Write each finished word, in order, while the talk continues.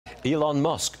Elon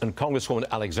Musk and Congresswoman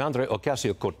Alexandria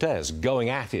Ocasio-Cortez going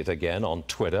at it again on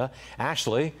Twitter.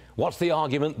 Ashley, what's the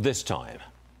argument this time?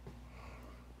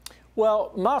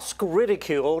 Well, Musk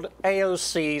ridiculed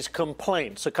AOC's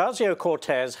complaints.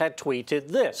 Ocasio-Cortez had tweeted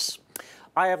this: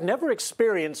 "I have never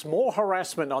experienced more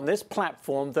harassment on this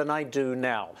platform than I do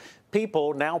now.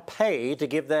 People now pay to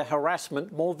give their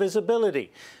harassment more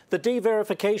visibility. The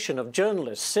de-verification of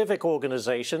journalists, civic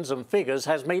organizations and figures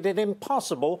has made it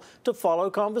impossible to follow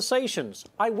conversations.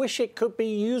 I wish it could be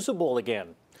usable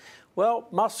again." Well,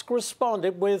 Musk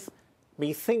responded with,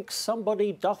 "Methinks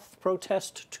somebody doth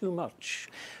protest too much."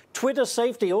 Twitter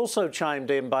Safety also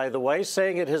chimed in, by the way,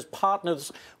 saying it has partnered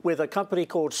with a company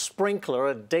called Sprinkler,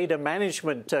 a data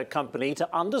management company,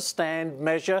 to understand,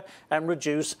 measure and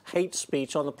reduce hate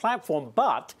speech on the platform.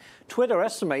 But Twitter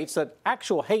estimates that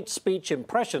actual hate speech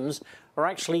impressions are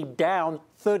actually down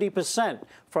 30%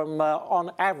 from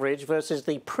on average versus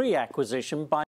the pre-acquisition by